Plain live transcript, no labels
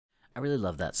I really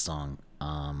love that song.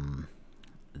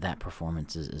 That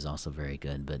performance is also very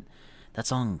good, but that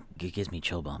song gives me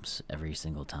chill bumps every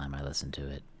single time I listen to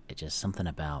it. It just something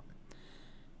about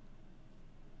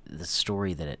the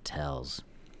story that it tells,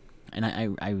 and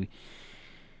I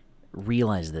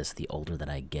realize this the older that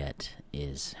I get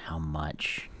is how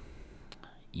much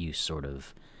you sort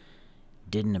of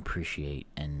didn't appreciate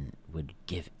and would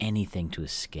give anything to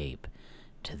escape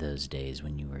to those days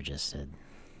when you were just a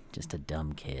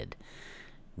dumb kid,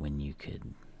 when you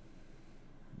could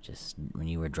just when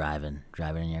you were driving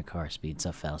in your car, speed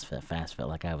so fast, felt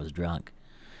like I was drunk,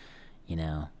 you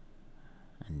know.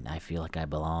 And I feel like I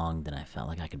belonged, and I felt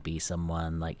like I could be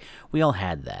someone. Like we all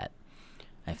had that.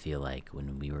 I feel like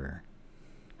when we were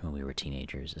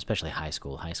teenagers, especially high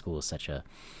school. High school was such a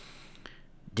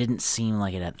didn't seem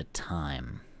like it at the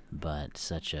time, but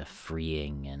such a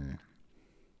freeing and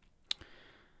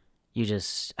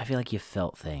I feel like you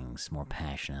felt things more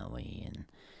passionately, and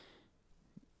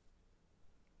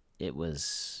it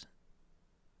was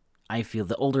I feel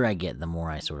the older I get, the more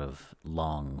I sort of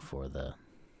long for the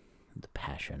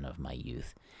passion of my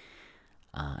youth.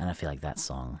 And I feel like that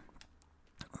song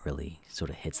really sort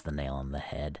of hits the nail on the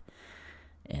head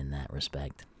in that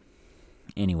respect.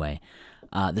 Anyway,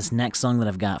 this next song that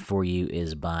I've got for you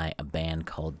is by a band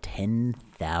called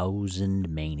 10,000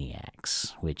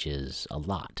 Maniacs, which is a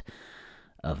lot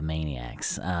of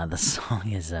maniacs. The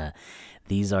song is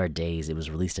These Are Days. It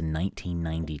was released in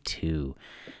 1992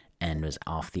 and was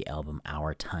off the album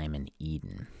Our Time in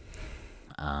Eden.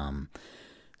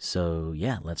 So,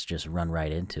 yeah, let's just run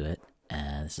right into it.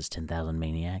 This is 10,000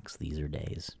 Maniacs. These Are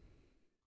Days.